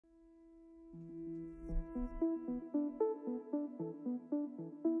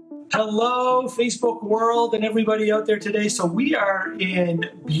Hello, Facebook world and everybody out there today. So we are in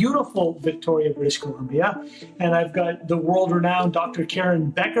beautiful Victoria, British Columbia, and I've got the world-renowned Dr. Karen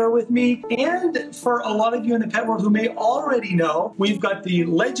Becker with me. And for a lot of you in the pet world who may already know, we've got the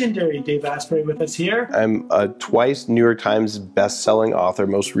legendary Dave Asprey with us here. I'm a twice New York Times best-selling author,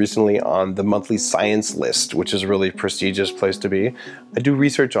 most recently on the monthly Science List, which is a really prestigious place to be. I do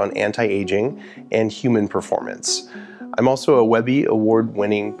research on anti-aging and human performance. I'm also a Webby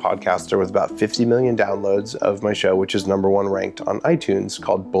award-winning podcaster with about 50 million downloads of my show, which is #1 ranked on iTunes,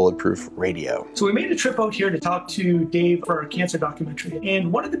 called BulletProof Radio. So we made a trip out here to talk to Dave for our cancer documentary.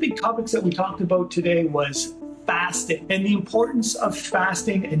 And one of the big topics that we talked about today was fasting and the importance of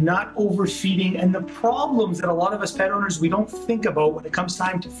fasting and not overfeeding and the problems that a lot of us pet owners, we don't think about when it comes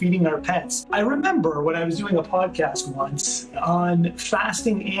time to feeding our pets. I remember when I was doing a podcast once on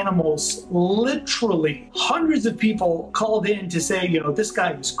fasting animals, literally hundreds of people called in to say, you know, this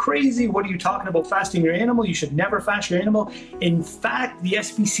guy was crazy. What are you talking about fasting your animal? You should never fast your animal. In fact, the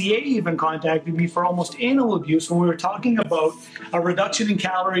SPCA even contacted me for almost animal abuse when we were talking about a reduction in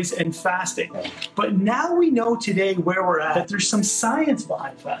calories and fasting. But now we know today where we're at, that there's some science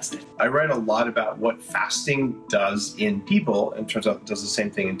behind fasting. I write a lot about what fasting does in people, and turns out it does the same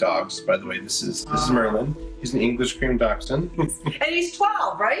thing in dogs. By the way, this is Merlin. He's an English cream dachshund. And he's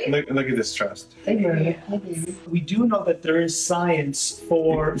 12, right? Look at this trust. Hey, Merlin. Hi, baby. We do know that there is science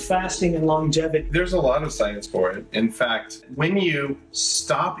for fasting and longevity. There's a lot of science for it. In fact, when you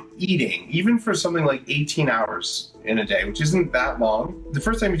stop eating, even for something like 18 hours in a day, which isn't that long, the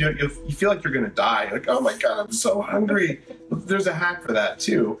first time you do it, you feel like you're gonna die. Like, oh my God, I'm so hungry. There's a hack for that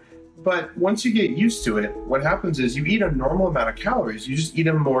too. But once you get used to it, what happens is you eat a normal amount of calories. You just eat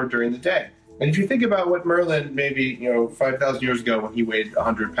them more during the day. And if you think about what Merlin, maybe 5,000 years ago, when he weighed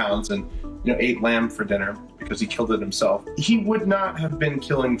 100 pounds and ate lamb for dinner because he killed it himself, he would not have been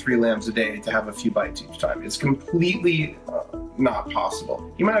killing 3 lambs a day to have a few bites each time. It's completely not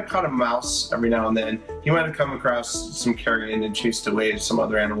possible. He might have caught a mouse every now and then. He might have come across some carrion and chased away some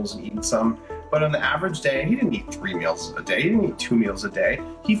other animals and eaten some. But on the average day, he didn't eat 3 meals a day. He didn't eat 2 meals a day.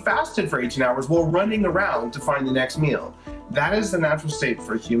 He fasted for 18 hours while running around to find the next meal. That is the natural state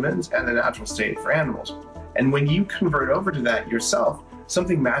for humans and the natural state for animals. And when you convert over to that yourself,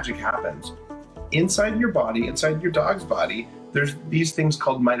 something magic happens. Inside your body, inside your dog's body, there's these things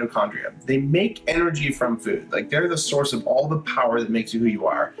called mitochondria. They make energy from food. Like, they're the source of all the power that makes you who you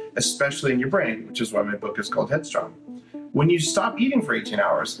are, especially in your brain, which is why my book is called Headstrong. When you stop eating for 18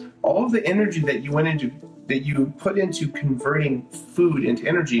 hours, all of the energy that you put into converting food into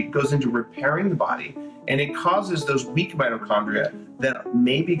energy goes into repairing the body, and it causes those weak mitochondria that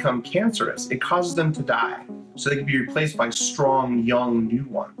may become cancerous. It causes them to die, so they can be replaced by strong, young, new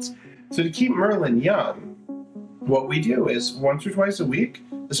ones. So to keep Merlin young, what we do is once or twice a week,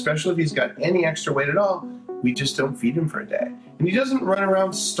 especially if he's got any extra weight at all, we just don't feed him for a day. And he doesn't run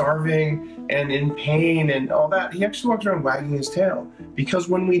around starving and in pain and all that. He actually walks around wagging his tail, because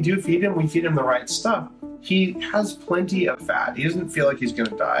when we do feed him, we feed him the right stuff. He has plenty of fat. He doesn't feel like he's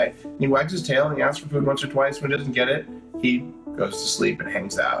gonna die. He wags his tail and he asks for food once or twice. When he doesn't get it, he goes to sleep and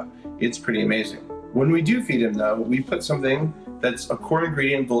hangs out. It's pretty amazing. When we do feed him though, we put something that's a core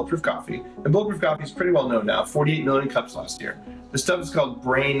ingredient in Bulletproof coffee. And Bulletproof coffee is pretty well known now, 48 million cups last year. The stuff is called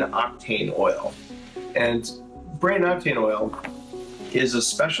brain octane oil. And brain octane oil is a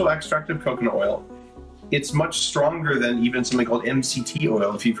special extract of coconut oil. It's much stronger than even something called MCT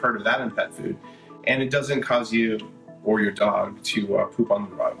oil, if you've heard of that in pet food. And it doesn't cause you or your dog to poop on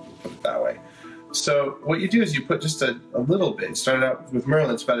the rug, we'll put it that way. So what you do is you put just a little bit. Started out with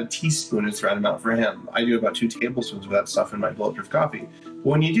Merlin, it's about a teaspoon is the right amount for him. I do about 2 tablespoons of that stuff in my Bulletproof coffee. But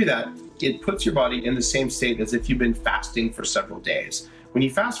when you do that, it puts your body in the same state as if you've been fasting for several days. When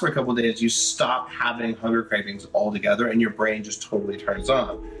you fast for a couple of days, you stop having hunger cravings altogether and your brain just totally turns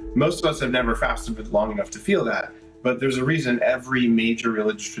on. Most of us have never fasted for long enough to feel that, but there's a reason every major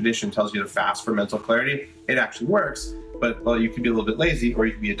religious tradition tells you to fast for mental clarity. It actually works, but well, you could be a little bit lazy, or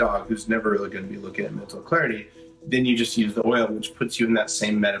you could be a dog who's never really going to be looking at mental clarity. Then you just use the oil, which puts you in that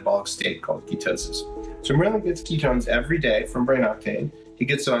same metabolic state called ketosis. So Merlin gets ketones every day from brain octane. He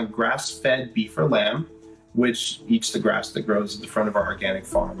gets it on grass-fed beef or lamb, which eats the grass that grows at the front of our organic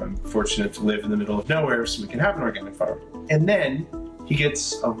farm. I'm fortunate to live in the middle of nowhere, so we can have an organic farm. And then he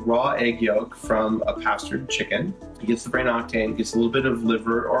gets a raw egg yolk from a pastured chicken. He gets the brain octane, gets a little bit of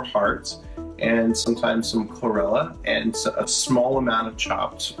liver or heart, and sometimes some chlorella, and a small amount of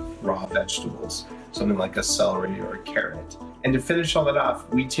chopped raw vegetables, something like a celery or a carrot. And to finish all that off,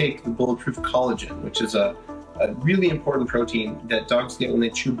 we take the Bulletproof collagen, which is a a really important protein that dogs get when they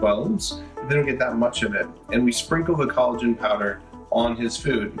chew bones. They don't get that much of it. And we sprinkle the collagen powder on his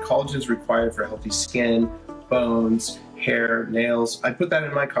food. Collagen is required for healthy skin, bones, hair, nails. I put that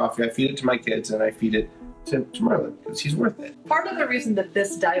in my coffee. I feed it to my kids, and I feed it to Merlin because he's worth it. Part of the reason that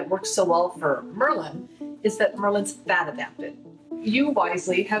this diet works so well for Merlin is that Merlin's fat adapted. You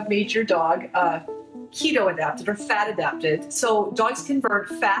wisely have made your dog keto adapted or fat adapted. So dogs can burn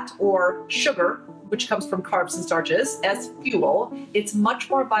fat or sugar, which comes from carbs and starches, as fuel. It's much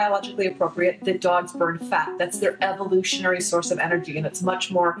more biologically appropriate that dogs burn fat. That's their evolutionary source of energy, and it's much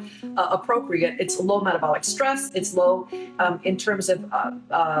more appropriate. It's low metabolic stress. It's low in terms of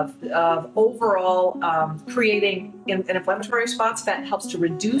overall creating an inflammatory response. Fat helps to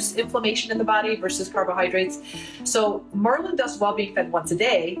reduce inflammation in the body versus carbohydrates. So Merlin does well being fed once a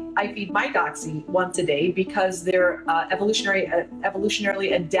day. I feed my Doxy once a day because they're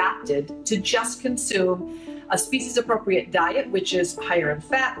evolutionarily adapted to just consume a species-appropriate diet, which is higher in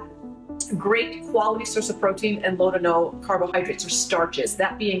fat, great quality source of protein, and low to no carbohydrates or starches.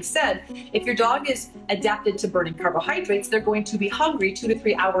 That being said, if your dog is adapted to burning carbohydrates, they're going to be hungry 2 to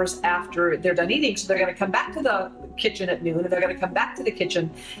 3 hours after they're done eating. So they're going to come back to the kitchen at noon, and they're going to come back to the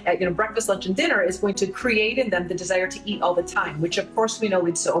kitchen at breakfast, lunch, and dinner is going to create in them the desire to eat all the time, which of course we know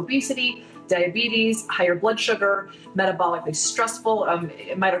leads to obesity, diabetes, higher blood sugar, metabolically stressful,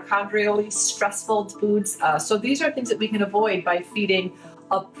 mitochondrially stressful foods. So these are things that we can avoid by feeding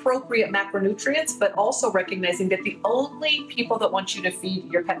appropriate macronutrients, but also recognizing that the only people that want you to feed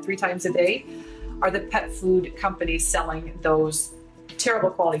your pet 3 times a day are the pet food companies selling those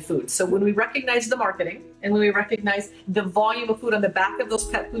terrible quality foods. So when we recognize the marketing and when we recognize the volume of food on the back of those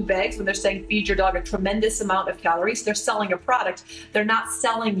pet food bags, when they're saying feed your dog a tremendous amount of calories, they're selling a product. They're not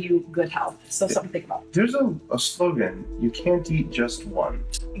selling you good health. So something to think about. There's a slogan, you can't eat just one.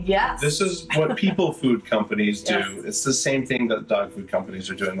 Yes. This is what people food companies do. Yes. It's the same thing that dog food companies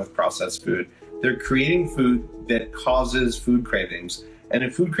are doing with processed food. They're creating food that causes food cravings. And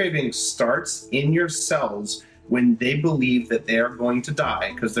if food craving starts in your cells when they believe that they are going to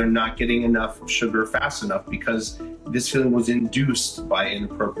die because they're not getting enough sugar fast enough because this feeling was induced by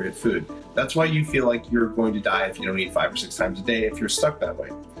inappropriate food. That's why you feel like you're going to die if you don't eat 5 or 6 times a day if you're stuck that way.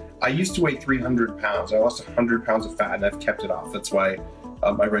 I used to weigh 300 pounds. I lost 100 pounds of fat and I've kept it off. That's why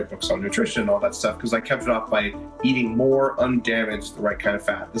I write books on nutrition and all that stuff, because I kept it off by eating more undamaged, the right kind of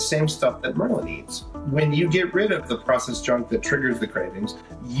fat, the same stuff that Merlin eats. When you get rid of the processed junk that triggers the cravings,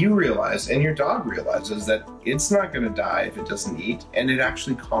 you realize, and your dog realizes, that it's not going to die if it doesn't eat, and it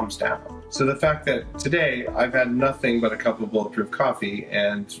actually calms down. So the fact that today I've had nothing but a cup of bulletproof coffee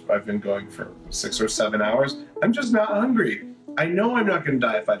and I've been going for 6 or 7 hours, I'm just not hungry. I know I'm not going to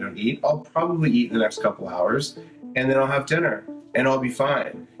die if I don't eat. I'll probably eat in the next couple hours, and then I'll have dinner. And I'll be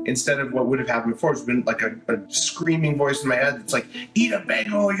fine. Instead of what would have happened before, it's been like a screaming voice in my head that's like, eat a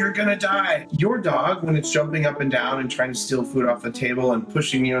bagel, you're gonna die. Your dog, when it's jumping up and down and trying to steal food off the table and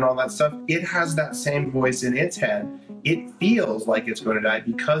pushing you and all that stuff, it has that same voice in its head. It feels like it's going to die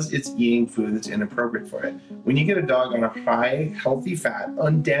because it's eating food that's inappropriate for it. When you get a dog on a high, healthy fat,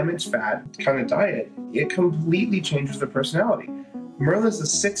 undamaged fat kind of diet, it completely changes their personality. Merlin's the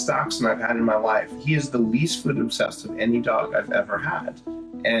 6th dachshund I've had in my life. He is the least food obsessed of any dog I've ever had.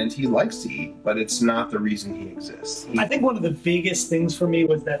 And he likes to eat, but it's not the reason he exists. I think one of the biggest things for me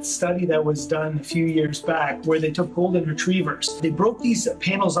was that study that was done a few years back where they took golden retrievers. They broke these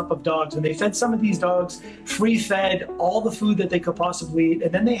panels up of dogs and they fed some of these dogs free-fed all the food that they could possibly eat.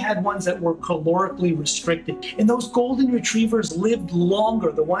 And then they had ones that were calorically restricted. And those golden retrievers lived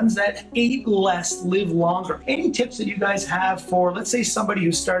longer. The ones that ate less live longer. Any tips that you guys have for, let's say, somebody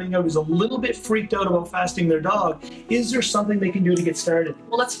who's starting out who's a little bit freaked out about fasting their dog? Is there something they can do to get started?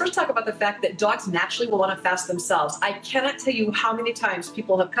 Well, let's first talk about the fact that dogs naturally will want to fast themselves. I cannot tell you how many times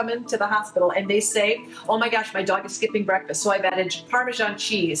people have come into the hospital and they say, oh my gosh, my dog is skipping breakfast. So I've added Parmesan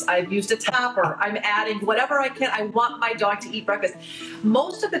cheese. I've used a topper. I'm adding whatever I can. I want my dog to eat breakfast.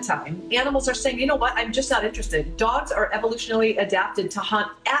 Most of the time, animals are saying, you know what, I'm just not interested. Dogs are evolutionarily adapted to hunt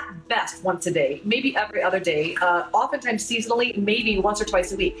at best once a day, maybe every other day, oftentimes seasonally, maybe once or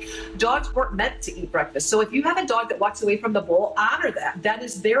twice a week. Dogs weren't meant to eat breakfast. So if you have a dog that walks away from the bowl, honor that. That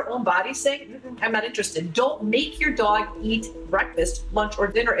is their own body saying, I'm not interested. Don't make your dog eat breakfast, lunch, or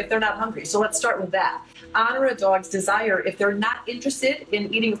dinner if they're not hungry. So let's start with that. Honor a dog's desire. If they're not interested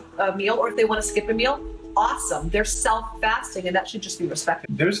in eating a meal or if they want to skip a meal, awesome. They're self-fasting and that should just be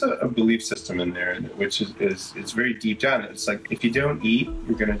respected. There's a belief system in there which is it's very deep down. It's like, if you don't eat,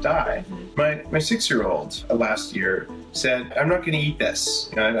 you're going to die. My 6-year-old last year said, I'm not going to eat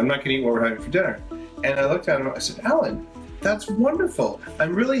this. I'm not going to eat what we're having for dinner. And I looked at him and I said, Alan, That's wonderful.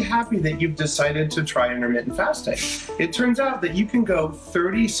 I'm really happy that you've decided to try intermittent fasting. It turns out that you can go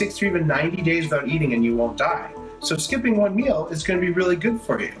 30, 60, or even 90 days without eating and you won't die. So skipping one meal is going to be really good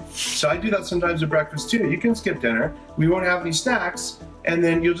for you. So I do that sometimes at breakfast too. You can skip dinner, we won't have any snacks, and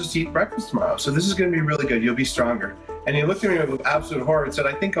then you'll just eat breakfast tomorrow. So this is going to be really good. You'll be stronger. And he looked at me with absolute horror and said,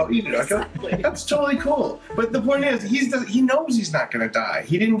 I think I'll eat it. I go, that's totally cool. But the point is, he knows he's not going to die.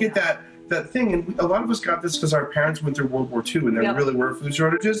 He didn't get that thing. And a lot of us got this because our parents went through World War II and there really were food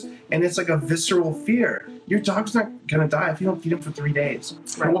shortages. And it's like a visceral fear. Your dog's not going to die if you don't feed him for 3 days.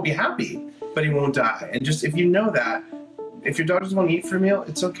 He won't be happy, but he won't die. And just if you know that, if your dog doesn't want to eat for a meal,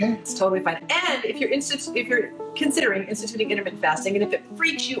 it's okay. It's totally fine. And if you're considering instituting intermittent fasting, and if it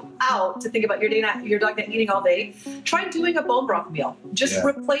freaks you out to think about your dog not eating all day, try doing a bone broth meal. Just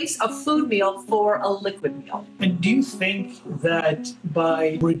replace a food meal for a liquid meal. And do you think that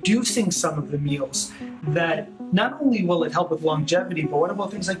by reducing some of the meals, that not only will it help with longevity, but what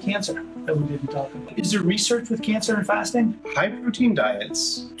about things like cancer that we didn't talk about? Is there research with cancer and fasting? High protein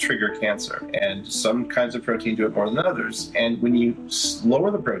diets trigger cancer, and some kinds of protein do it more than others. And when you lower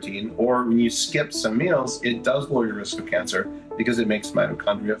the protein or when you skip some meals, it does lower your risk of cancer because it makes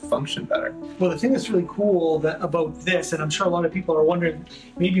mitochondria function better. Well, the thing that's really cool about this, and I'm sure a lot of people are wondering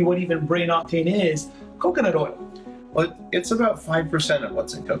maybe what even brain octane is, coconut oil. Well, it's about 5% of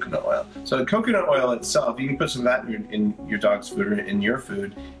what's in coconut oil. So coconut oil itself, you can put some of that in your dog's food or in your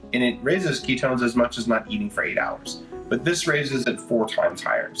food, and it raises ketones as much as not eating for 8 hours. But this raises it 4 times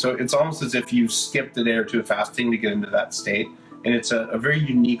higher. So it's almost as if you skipped a day or two of fasting to get into that state. And it's a very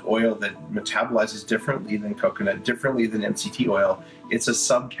unique oil that metabolizes differently than coconut, differently than MCT oil. It's a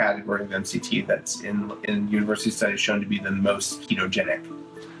subcategory of MCT that's in university studies shown to be the most ketogenic.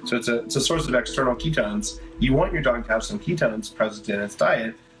 So it's a source of external ketones. You want your dog to have some ketones present in its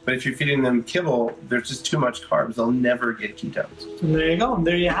diet, but if you're feeding them kibble, there's just too much carbs. They'll never get ketones. And there you go. And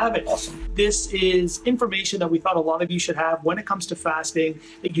there you have it. Awesome. This is information that we thought a lot of you should have when it comes to fasting,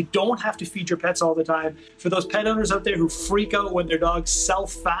 that you don't have to feed your pets all the time. For those pet owners out there who freak out when their dogs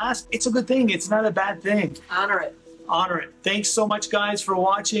self-fast, it's a good thing. It's not a bad thing. Honor it. Honor it. Thanks so much, guys, for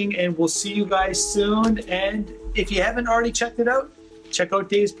watching, and we'll see you guys soon. And if you haven't already checked it out, check out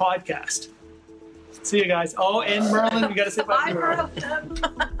Dave's podcast. See you guys. Oh, and Merlin, we got to say bye to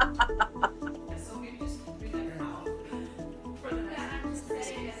Merlin.